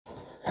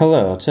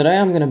Hello, today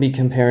I'm going to be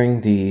comparing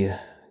the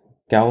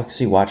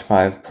Galaxy Watch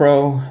 5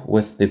 Pro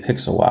with the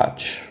Pixel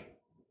Watch.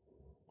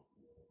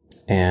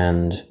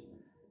 And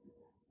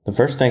the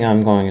first thing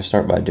I'm going to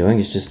start by doing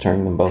is just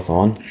turning them both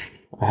on.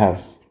 I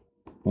have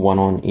one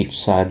on each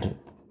side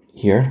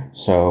here,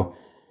 so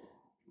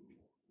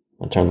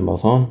I'll turn them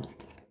both on.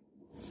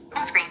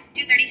 Home screen,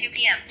 2:32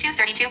 p.m.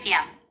 2:32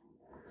 p.m.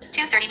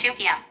 2:32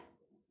 p.m.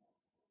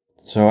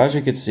 So as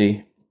you can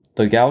see,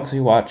 the Galaxy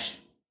Watch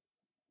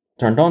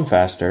turned on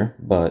faster,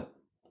 but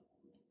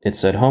it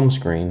said home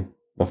screen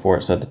before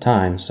it said the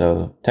time,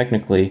 so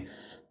technically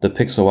the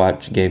Pixel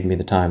Watch gave me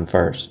the time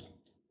first.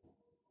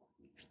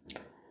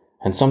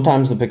 And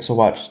sometimes the Pixel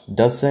Watch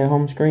does say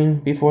home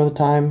screen before the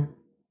time.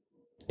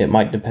 It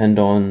might depend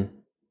on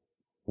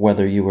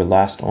whether you were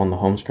last on the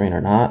home screen or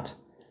not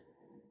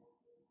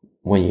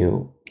when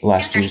you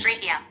last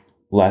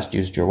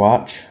used your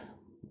watch,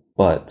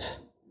 but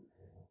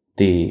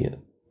the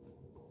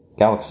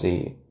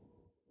Galaxy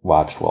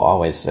Watch will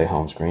always say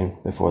home screen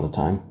before the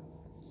time.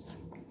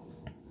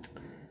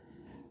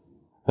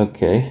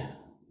 Okay,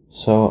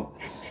 so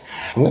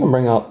I'm going to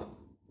bring up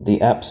the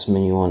apps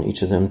menu on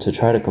each of them to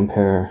try to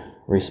compare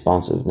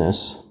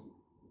responsiveness.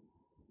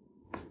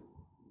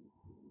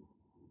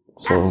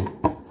 So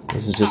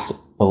this is just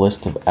a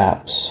list of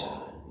apps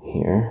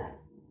here.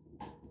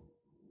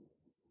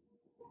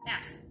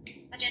 Apps.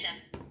 Agenda.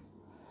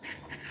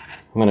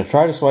 I'm going to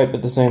try to swipe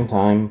at the same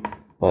time,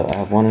 but I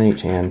have one in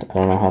each hand. I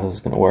don't know how this is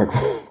going to work.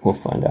 We'll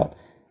find out.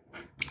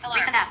 Alarm.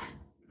 Recent apps.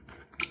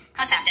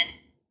 Assistant.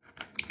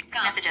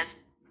 Messages.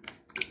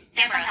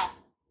 Camera. Help.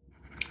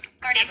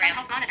 Cardiogram.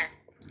 Health monitor.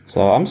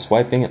 So I'm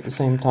swiping at the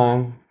same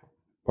time,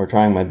 or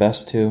trying my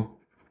best to.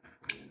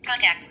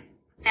 Contacts.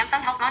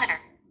 Samsung Health Monitor.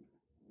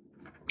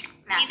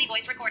 Maps. Easy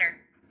voice recorder.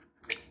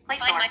 Play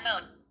Store. Find my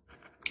phone.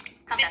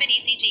 Compass. Fitbit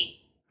ECG.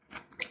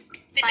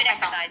 Fitbit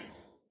exercise.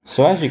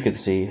 So as you can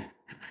see,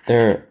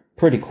 they're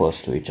pretty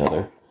close to each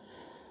other.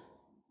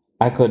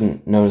 I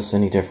couldn't notice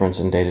any difference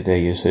in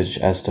day-to-day usage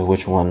as to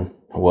which one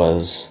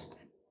was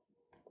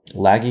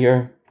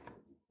laggier.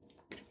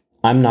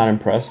 I'm not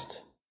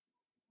impressed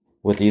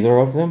with either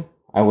of them.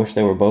 I wish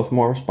they were both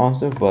more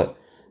responsive, but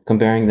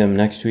comparing them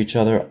next to each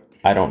other,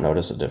 I don't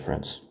notice a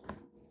difference.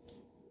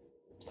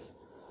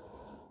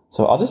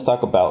 So I'll just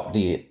talk about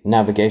the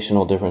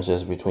navigational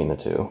differences between the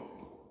two.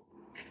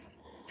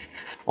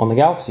 On the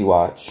Galaxy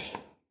Watch,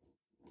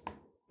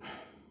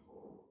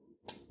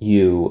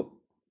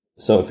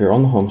 so if you're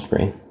on the home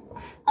screen,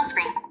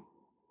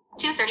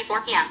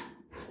 2:34 p.m.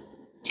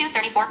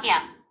 2:34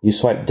 p.m. you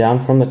swipe down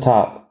from the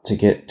top to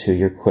get to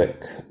your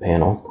quick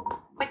panel.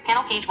 Quick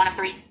panel page 1 of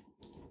 3.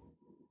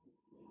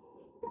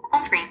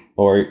 Home screen.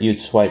 Or you'd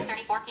swipe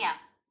 2:34 p.m.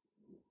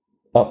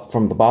 up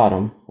from the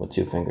bottom with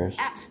 2 fingers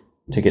Apps.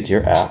 to get to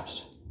your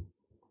apps.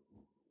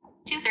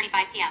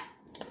 2:35 p.m.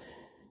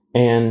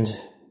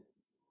 And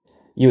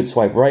you would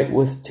swipe right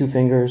with 2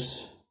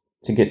 fingers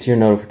to get to your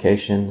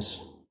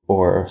notifications,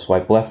 or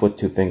swipe left with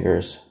 2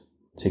 fingers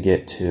to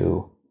get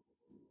to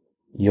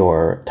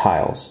your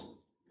tiles.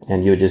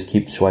 And you would just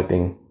keep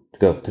swiping to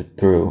go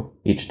through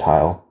each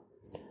tile,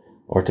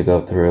 or to go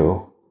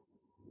through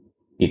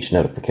each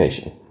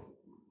notification.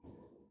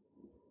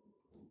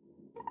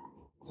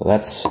 So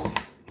that's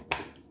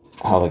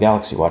how the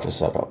Galaxy Watch is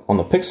set up. On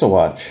the Pixel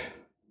Watch,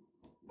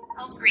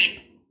 home screen,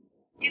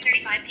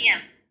 2:35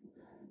 p.m.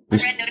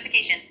 Unread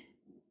notification,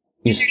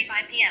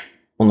 2:35 p.m.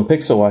 On the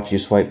Pixel Watch, you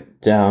swipe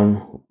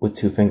down with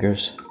 2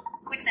 fingers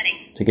quick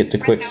settings to get to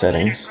quick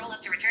settings. Scroll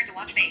up to return to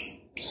watch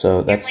face.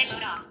 So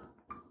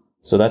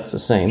that's the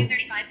same.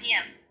 2:35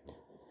 p.m.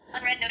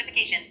 Unread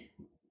notification.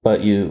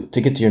 But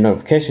to get to your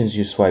notifications,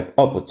 you swipe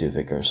up with 2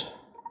 fingers.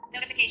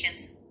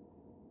 Notifications.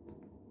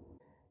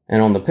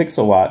 And on the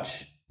Pixel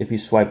Watch, if you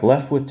swipe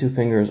left with 2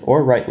 fingers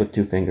or right with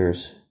 2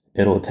 fingers,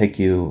 it'll take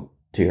you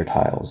to your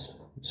tiles.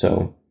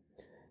 So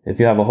if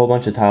you have a whole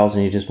bunch of tiles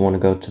and you just want to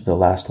go to the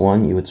last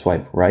one, you would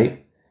swipe right.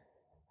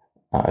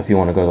 If you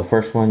want to go to the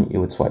first one, you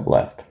would swipe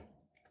left.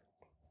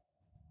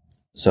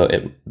 So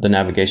the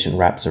navigation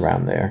wraps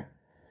around there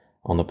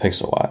on the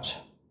Pixel Watch.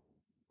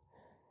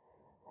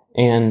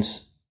 And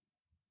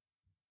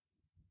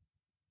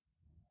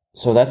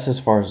so that's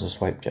as far as the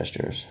swipe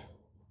gestures.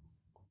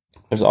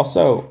 There's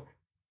also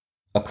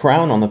a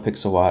crown on the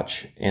Pixel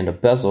Watch and a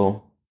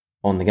bezel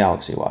on the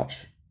Galaxy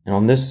Watch. And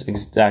on this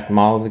exact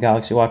model of the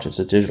Galaxy Watch, it's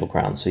a digital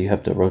crown, so you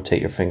have to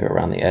rotate your finger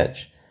around the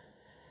edge.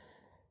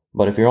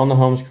 But if you're on the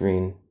home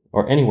screen,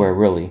 or anywhere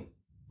really,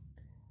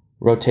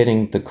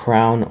 rotating the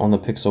crown on the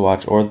Pixel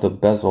Watch or the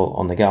bezel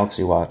on the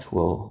Galaxy Watch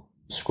will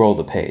scroll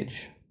the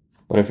page.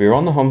 But if you're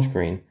on the home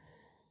screen,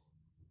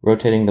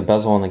 rotating the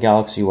bezel on the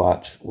Galaxy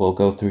Watch will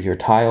go through your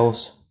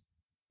tiles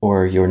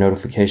or your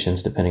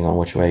notifications, depending on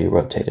which way you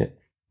rotate it.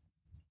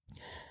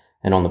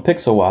 And on the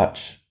Pixel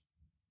Watch,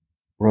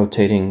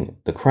 rotating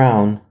the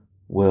crown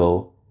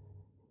will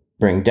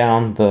bring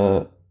down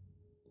the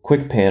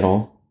quick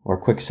panel or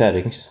quick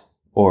settings,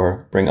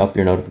 or bring up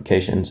your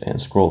notifications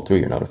and scroll through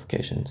your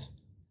notifications.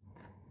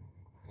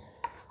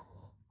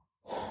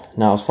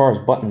 Now, as far as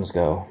buttons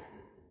go,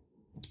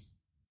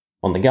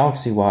 on the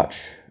Galaxy Watch,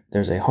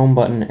 there's a home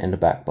button and a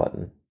back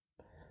button.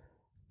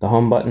 The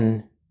home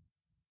button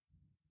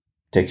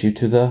takes you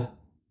to the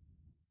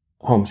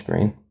home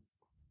screen.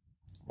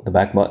 The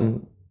back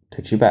button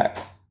takes you back.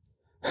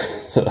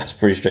 So that's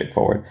pretty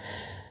straightforward.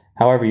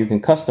 However, you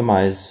can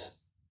customize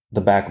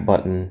the back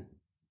button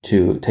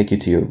to take you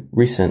to your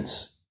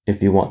recents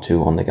if you want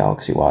to on the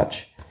Galaxy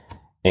Watch.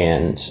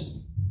 And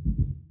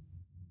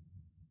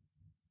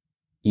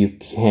you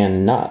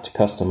cannot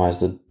customize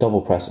the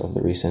double press of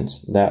the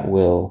recents. That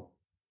will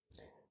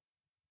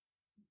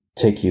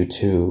take you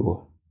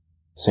to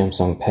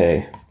Samsung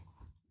Pay.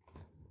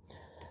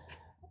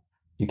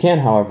 You can,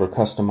 however,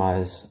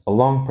 customize a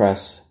long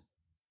press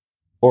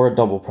or a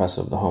double press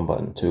of the home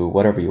button to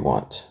whatever you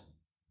want.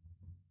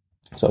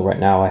 So right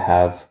now I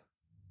have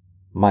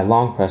my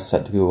long press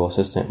set to Google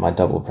Assistant, my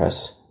double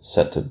press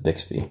set to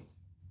Bixby.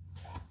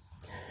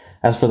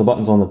 As for the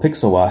buttons on the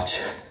Pixel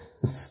Watch,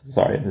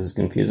 sorry, this is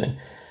confusing,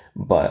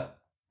 but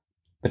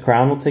the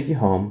crown will take you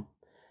home.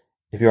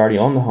 If you're already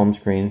on the home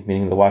screen,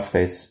 meaning the watch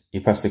face,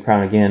 you press the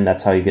crown again,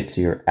 that's how you get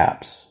to your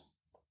apps.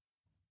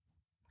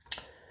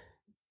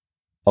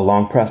 A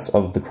long press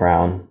of the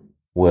crown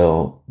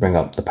will bring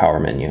up the power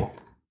menu.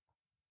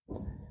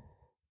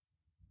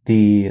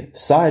 The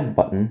side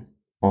button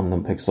on the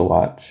Pixel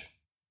Watch,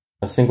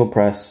 a single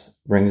press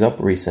brings up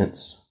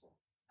recents.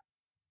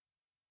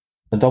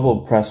 A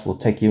double press will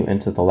take you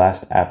into the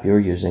last app you're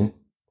using.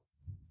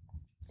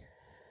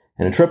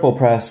 And a triple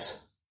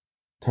press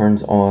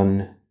turns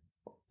on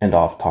and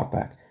off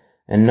TalkBack.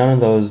 And none of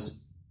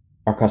those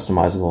are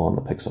customizable on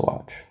the Pixel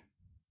Watch.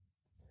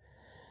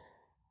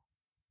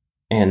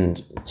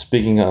 And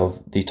speaking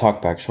of the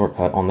TalkBack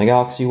shortcut, on the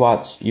Galaxy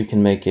Watch, you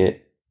can make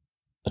it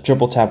a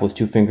triple tap with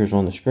 2 fingers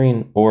on the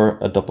screen or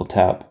a double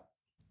tap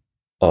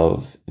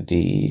of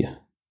the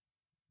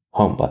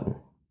home button.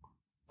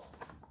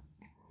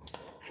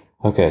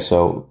 Okay,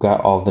 so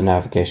got all the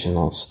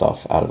navigational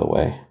stuff out of the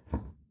way.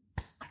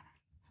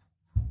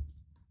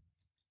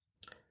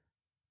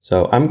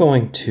 So I'm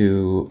going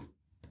to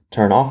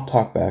turn off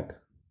TalkBack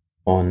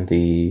on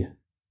the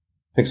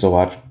Pixel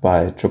Watch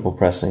by triple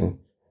pressing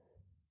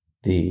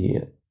the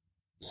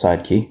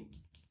side key.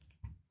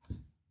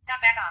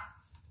 TalkBack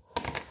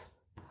off.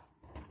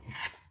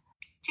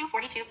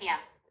 2:42 p.m.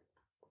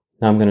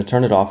 Now I'm going to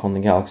turn it off on the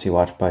Galaxy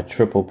Watch by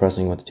triple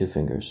pressing with 2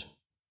 fingers.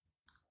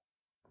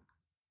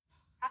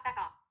 TalkBack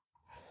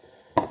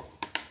off.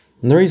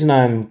 And the reason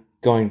I'm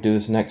going to do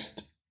this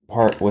next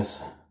part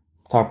with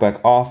TalkBack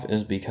off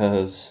is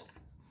because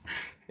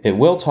it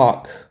will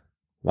talk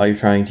while you're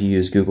trying to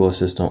use Google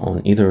Assistant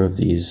on either of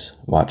these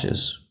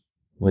watches,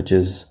 which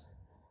is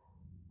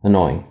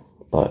annoying,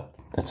 but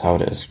that's how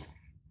it is.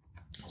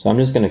 So I'm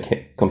just going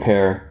to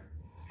compare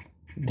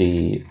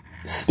the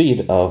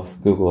speed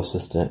of Google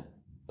Assistant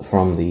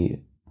from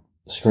the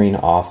screen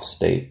off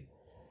state.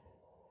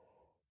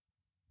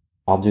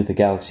 I'll do the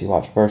Galaxy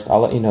Watch first.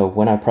 I'll let you know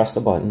when I press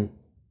the button,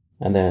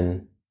 and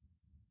then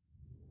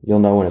you'll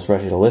know when it's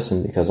ready to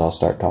listen because I'll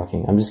start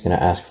talking. I'm just going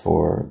to ask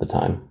for the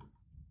time.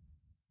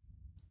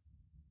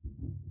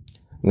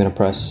 I'm going to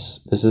press,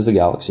 this is the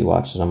Galaxy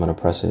Watch, and I'm going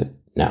to press it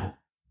now.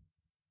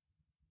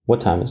 What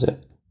time is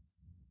it?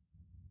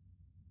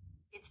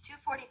 It's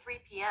 2:43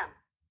 p.m.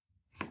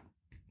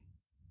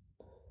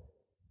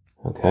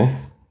 Okay.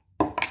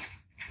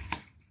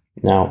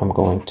 Now I'm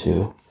going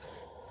to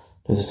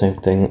do the same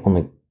thing on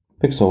the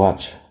Pixel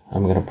Watch.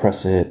 I'm going to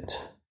press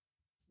it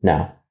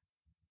now.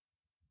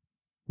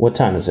 What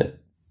time is it?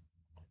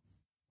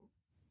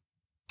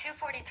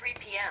 2:43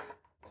 p.m.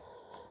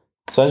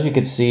 So as you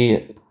can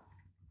see,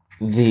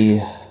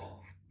 it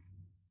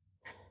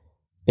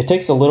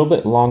takes a little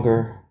bit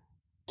longer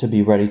to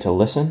be ready to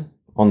listen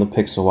on the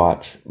Pixel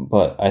Watch,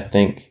 but I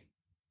think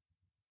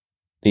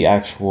the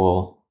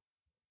actual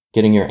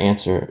getting your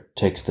answer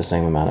takes the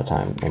same amount of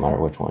time, no matter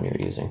which one you're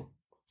using.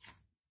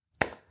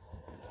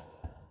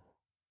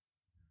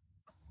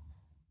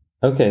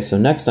 Okay, so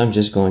next I'm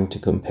just going to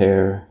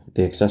compare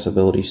the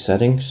accessibility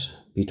settings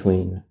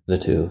between the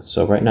two.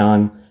 So right now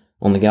I'm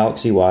on the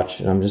Galaxy Watch,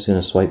 and I'm just going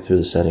to swipe through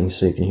the settings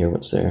so you can hear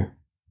what's there.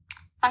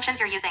 Functions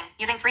you're using.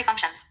 Using 3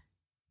 functions.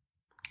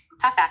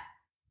 TalkBack.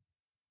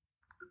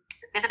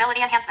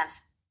 Visibility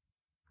enhancements.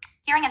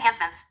 Hearing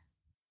enhancements.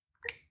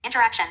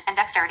 Interaction and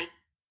dexterity.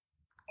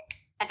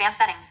 Advanced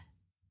settings.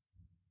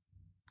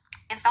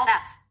 Installed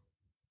apps.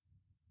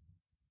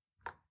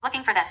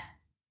 Looking for this.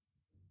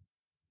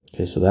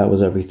 Okay, so that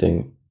was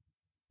everything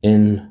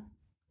in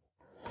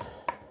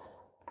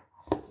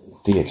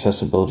the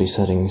accessibility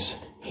settings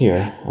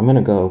here. I'm going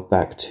to go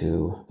back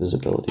to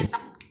visibility.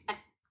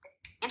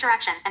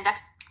 Interaction and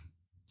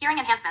hearing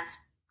enhancements.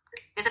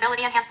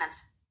 Visibility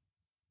enhancements.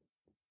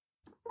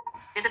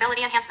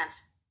 Visibility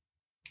enhancements.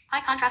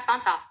 High contrast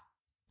fonts off.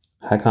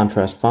 High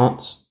contrast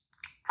fonts.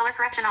 Color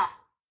correction off.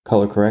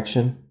 Color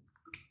correction.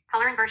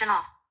 Color inversion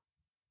off.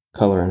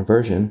 Color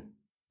inversion.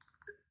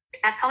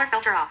 Add color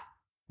filter off.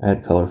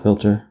 Add color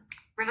filter.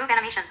 Remove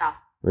animations off.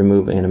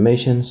 Remove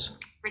animations.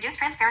 Reduce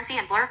transparency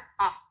and blur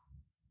off.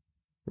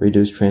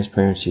 Reduce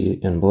transparency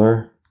and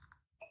blur.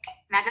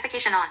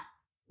 Magnification on.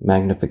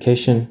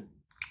 magnification,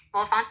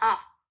 bold font off,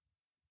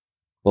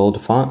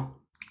 bold font,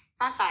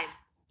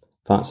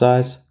 font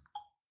size,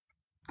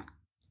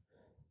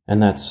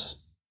 and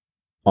that's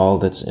all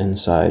that's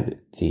inside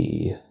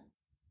the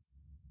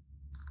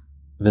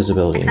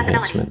visibility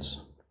enhancements.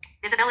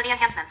 Visibility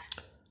enhancements.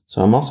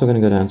 So I'm also going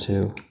to go down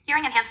to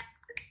hearing enhancement,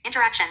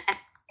 interaction, and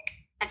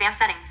advanced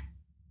settings.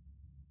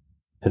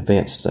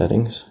 Advanced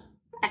settings.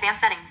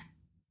 Advanced settings.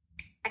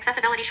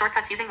 Accessibility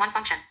shortcuts using one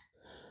function.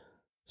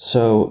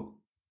 So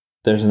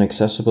there's an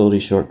accessibility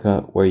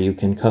shortcut where you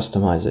can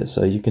customize it.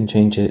 So you can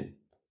change it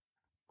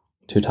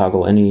to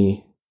toggle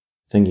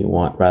anything you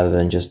want rather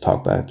than just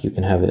talkback. You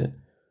can have it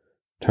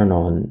turn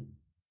on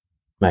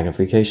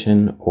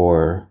magnification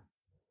or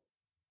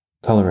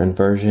color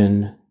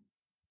inversion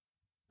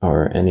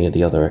or any of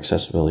the other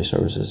accessibility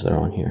services that are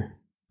on here.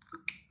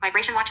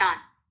 Vibration watch on.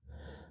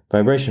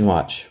 Vibration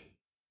watch.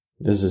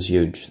 This is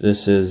huge.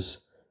 This is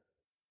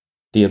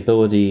the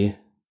ability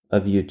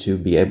of you to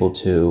be able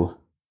to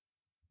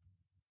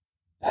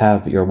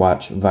have your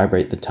watch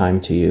vibrate the time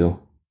to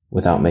you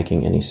without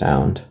making any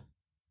sound.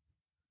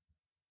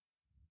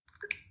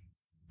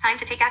 Time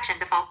to take action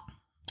default.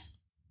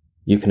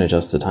 You can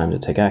adjust the time to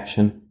take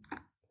action.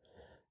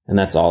 And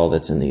that's all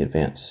that's in the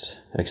advanced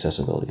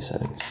accessibility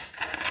settings.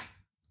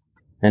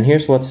 And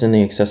here's what's in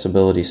the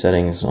accessibility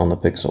settings on the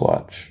Pixel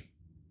Watch.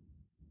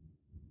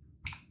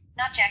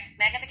 Not checked.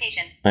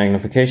 Magnification.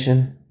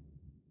 Magnification.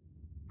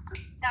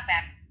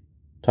 Talkback.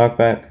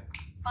 Talkback.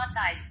 Font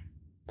size.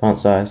 Font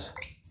size.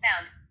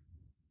 Sound.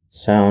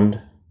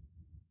 Sound.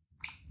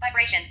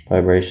 Vibration.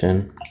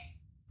 Vibration.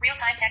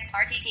 Real-time text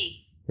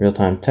RTT.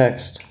 Real-time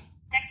text.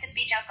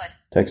 Text-to-speech output.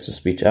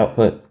 Text-to-speech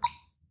output.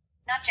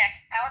 Not checked.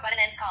 Power button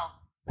ends call.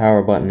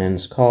 Power button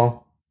ends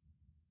call.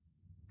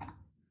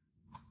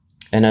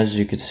 And as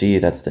you can see,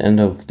 that's the end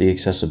of the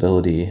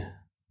accessibility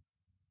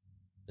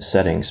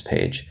settings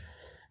page.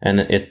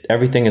 And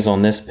everything is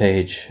on this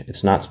page.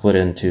 It's not split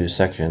into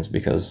sections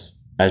because,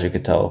 as you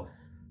could tell,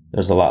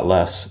 there's a lot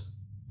less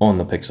on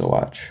the Pixel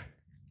Watch.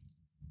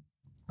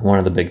 One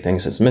of the big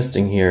things that's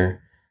missing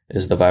here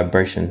is the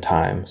vibration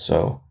time.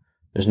 So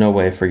there's no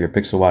way for your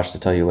Pixel Watch to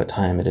tell you what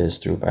time it is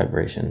through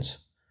vibrations.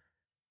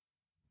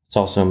 It's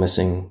also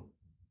missing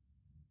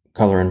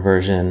color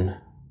inversion,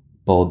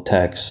 bold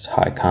text,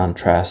 high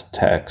contrast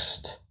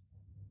text,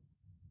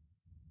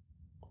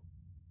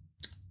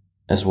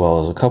 as well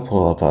as a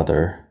couple of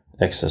other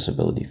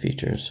accessibility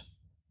features.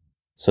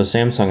 So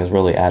Samsung has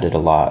really added a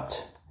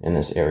lot in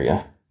this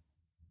area.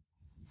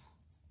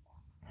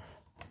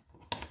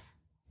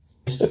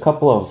 Just a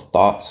couple of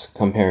thoughts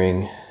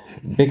comparing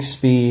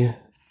Bixby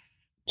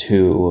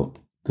to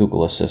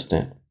Google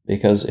Assistant,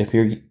 because if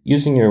you're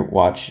using your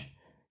watch,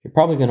 you're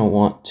probably going to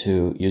want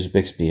to use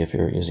Bixby if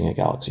you're using a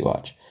Galaxy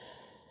Watch,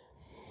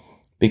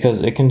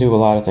 because it can do a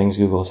lot of things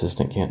Google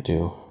Assistant can't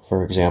do.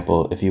 For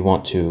example, if you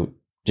want to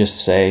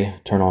just say,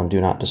 turn on Do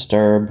Not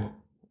Disturb,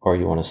 or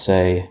you want to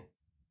say,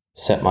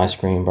 set my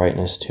screen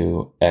brightness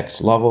to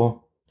X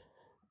level,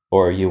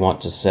 or you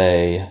want to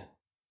say,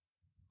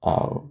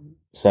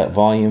 set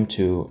volume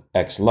to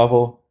X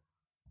level,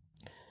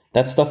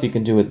 that's stuff you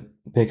can do with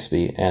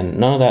Bixby, and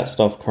none of that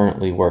stuff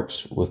currently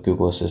works with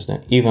Google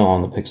Assistant, even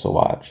on the Pixel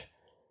Watch.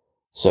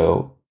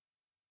 So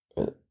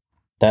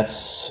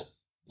that's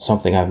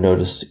something I've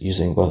noticed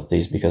using both of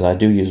these, because I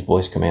do use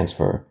voice commands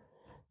for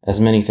as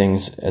many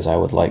things as I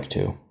would like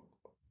to.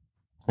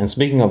 And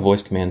speaking of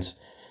voice commands,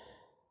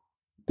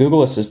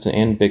 Google Assistant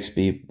and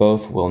Bixby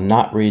both will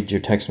not read your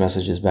text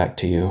messages back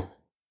to you.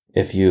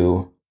 If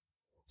you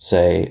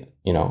say,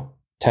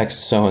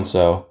 text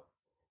so-and-so,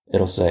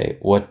 it'll say,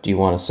 what do you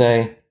want to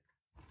say?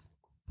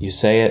 You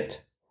say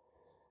it,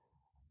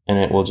 and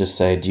it will just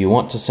say, do you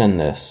want to send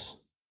this?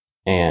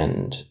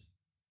 And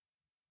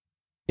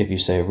if you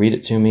say, read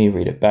it to me,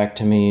 read it back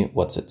to me,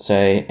 what's it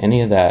say,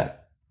 any of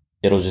that,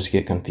 it'll just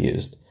get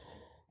confused.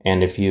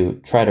 And if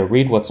you try to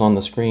read what's on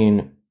the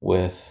screen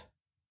with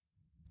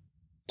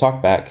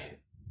TalkBack,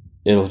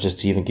 it'll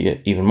just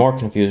get even more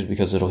confused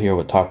because it'll hear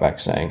what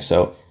TalkBack's saying.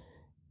 So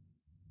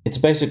it's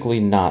basically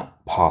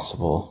not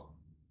possible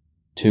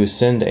to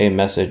send a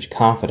message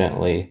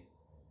confidently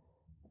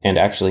and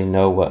actually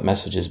know what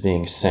message is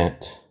being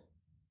sent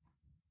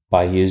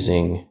by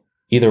using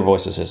either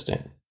voice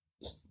assistant,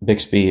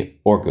 Bixby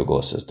or Google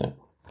Assistant.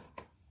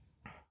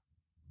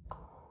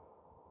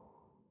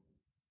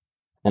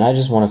 And I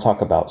just want to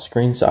talk about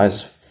screen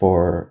size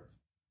for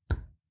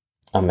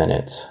a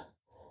minute.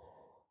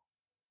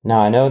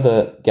 Now, I know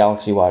the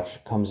Galaxy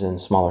Watch comes in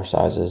smaller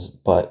sizes,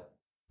 but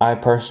I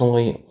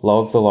personally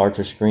love the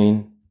larger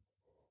screen.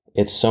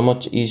 It's so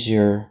much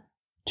easier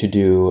to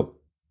do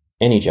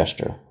any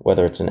gesture,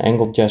 whether it's an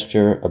angled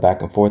gesture, a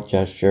back and forth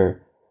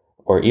gesture,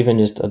 or even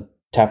just a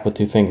tap with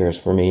two fingers.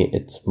 For me,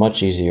 it's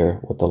much easier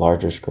with the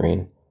larger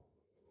screen.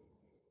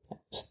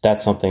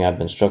 That's something I've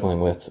been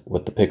struggling with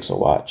the Pixel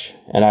Watch.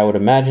 And I would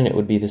imagine it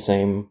would be the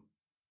same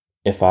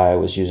if I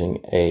was using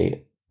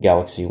a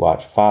Galaxy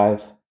Watch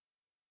 5,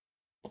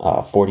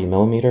 40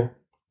 millimeter.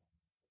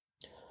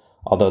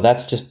 Although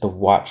that's just the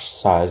watch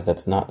size,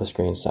 that's not the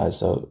screen size.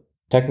 So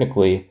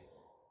technically,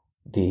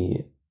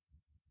 the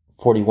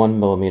 41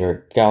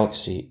 millimeter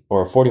Galaxy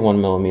or 41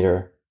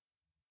 millimeter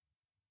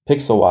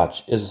Pixel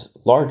Watch is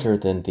larger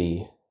than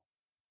the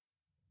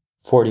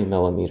 40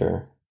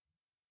 millimeter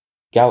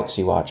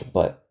Galaxy Watch,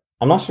 but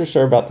I'm not so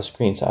sure about the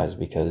screen size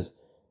because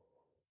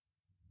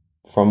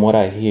from what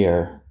I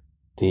hear,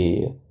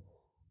 the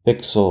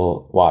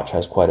Pixel Watch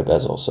has quite a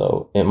bezel,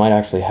 so it might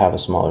actually have a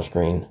smaller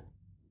screen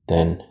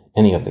than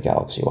any of the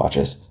Galaxy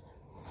Watches.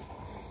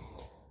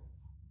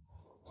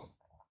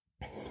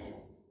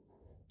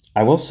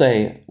 I will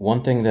say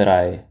one thing that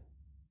I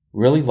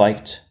really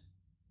liked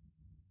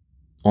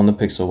on the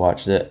Pixel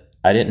Watch that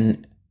I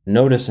didn't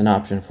notice an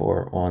option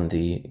for on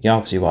the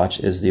Galaxy Watch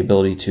is the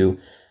ability to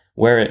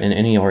wear it in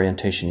any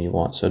orientation you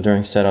want. So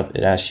during setup,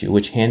 it asks you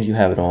which hand you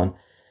have it on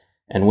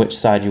and which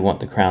side you want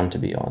the crown to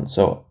be on.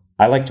 So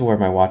I like to wear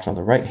my watch on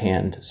the right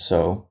hand,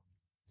 so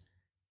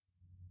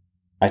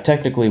I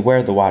technically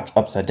wear the watch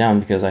upside down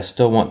because I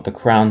still want the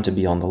crown to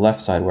be on the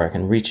left side where I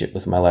can reach it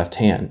with my left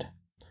hand.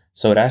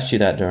 So it asks you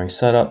that during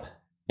setup,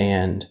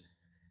 and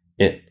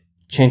it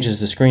changes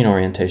the screen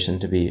orientation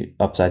to be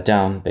upside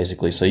down,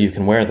 basically, so you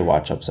can wear the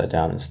watch upside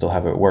down and still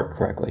have it work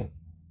correctly.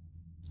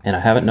 And I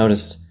haven't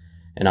noticed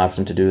an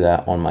option to do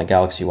that on my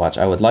Galaxy Watch.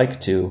 I would like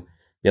to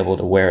be able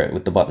to wear it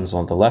with the buttons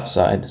on the left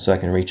side so I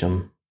can reach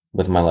them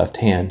with my left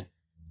hand,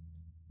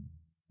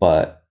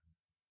 but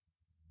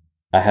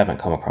I haven't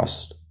come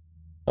across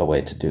a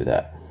way to do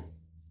that.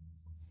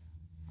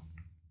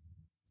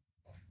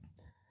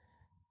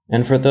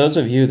 And for those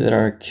of you that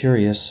are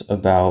curious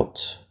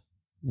about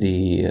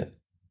the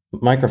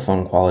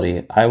microphone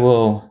quality, I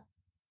will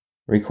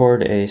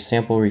record a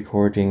sample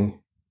recording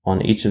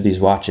on each of these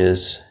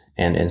watches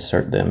and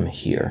insert them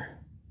here.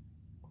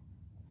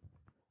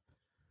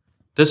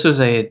 This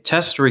is a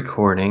test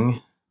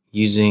recording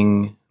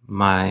using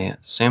my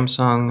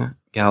Samsung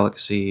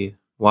Galaxy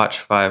Watch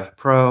 5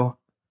 Pro.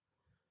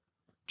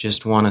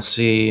 Just want to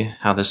see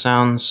how this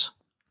sounds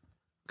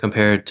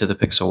compared to the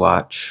Pixel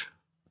Watch.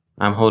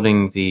 I'm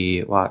holding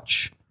the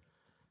watch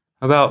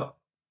about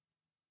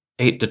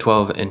 8 to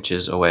 12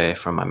 inches away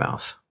from my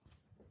mouth.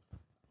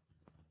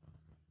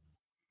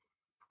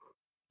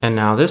 And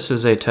now this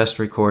is a test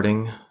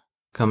recording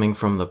coming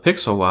from the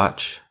Pixel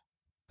Watch,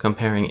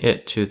 comparing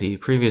it to the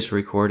previous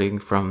recording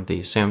from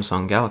the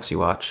Samsung Galaxy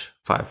Watch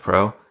 5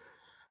 Pro.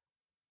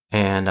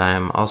 And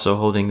I'm also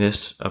holding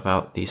this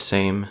about the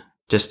same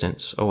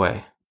distance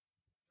away,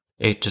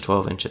 8 to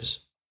 12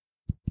 inches.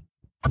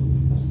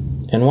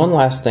 And one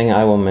last thing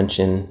I will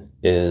mention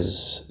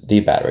is the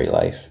battery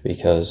life,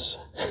 because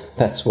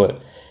that's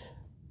what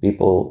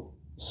people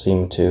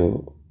seem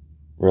to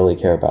really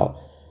care about.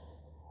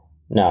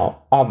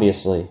 Now,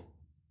 obviously,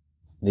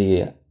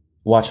 the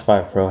Watch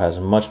 5 Pro has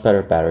a much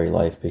better battery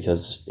life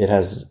because it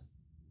has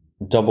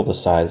double the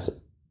size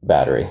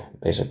battery,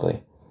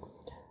 basically.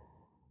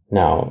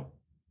 Now,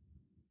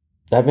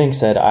 that being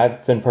said,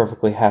 I've been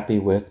perfectly happy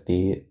with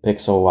the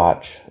Pixel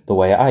Watch the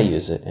way I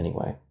use it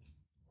anyway.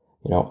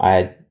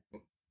 I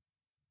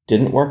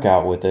didn't work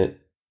out with it.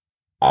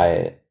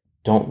 I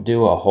don't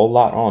do a whole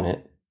lot on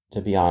it,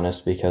 to be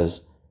honest,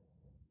 because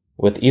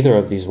with either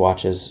of these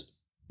watches,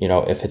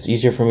 if it's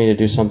easier for me to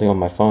do something on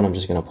my phone, I'm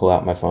just going to pull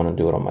out my phone and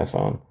do it on my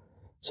phone.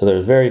 So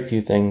there's very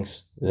few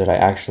things that I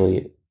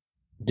actually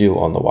do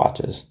on the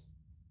watches.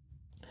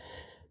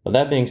 But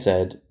that being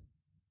said,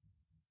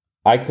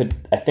 I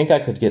think I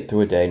could get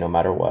through a day no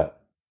matter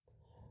what.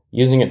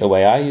 Using it the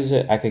way I use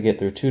it, I could get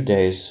through 2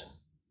 days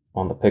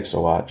on the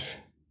Pixel Watch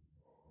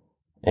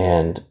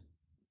and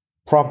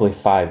probably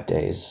 5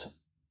 days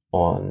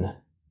on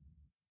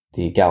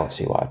the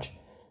Galaxy Watch.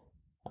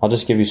 I'll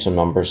just give you some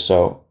numbers.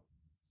 So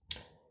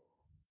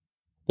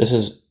this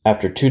is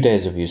after 2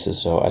 days of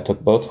uses. So I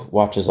took both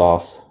watches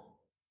off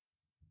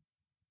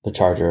the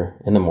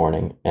charger in the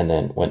morning and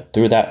then went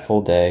through that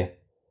full day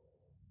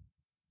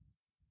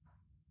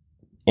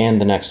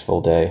and the next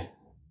full day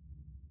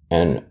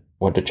and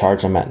went to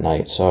charge them at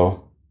night.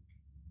 So,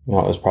 it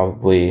was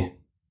probably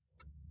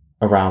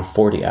around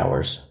 40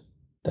 hours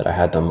that I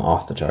had them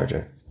off the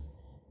charger.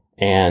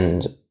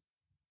 And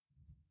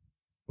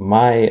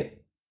my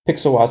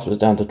Pixel Watch was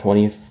down to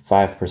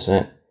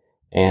 25%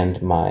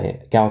 and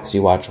my Galaxy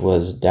Watch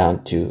was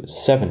down to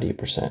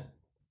 70%.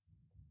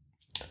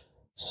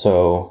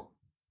 So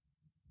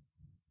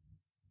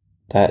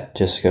that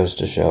just goes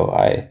to show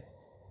I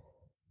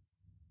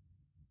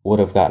would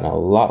have gotten a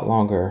lot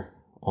longer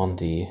on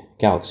the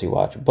Galaxy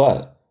Watch,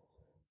 but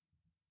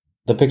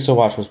the Pixel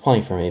Watch was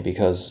plenty for me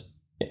because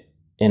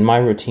in my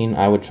routine,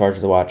 I would charge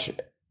the watch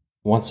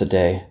once a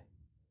day,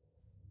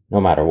 no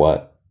matter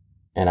what,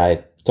 and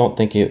I don't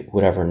think it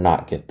would ever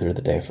not get through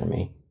the day for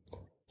me.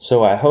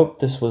 So I hope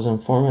this was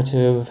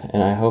informative,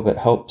 and I hope it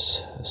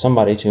helps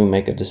somebody to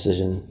make a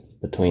decision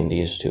between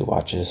these two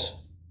watches.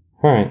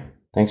 All right,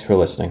 thanks for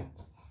listening.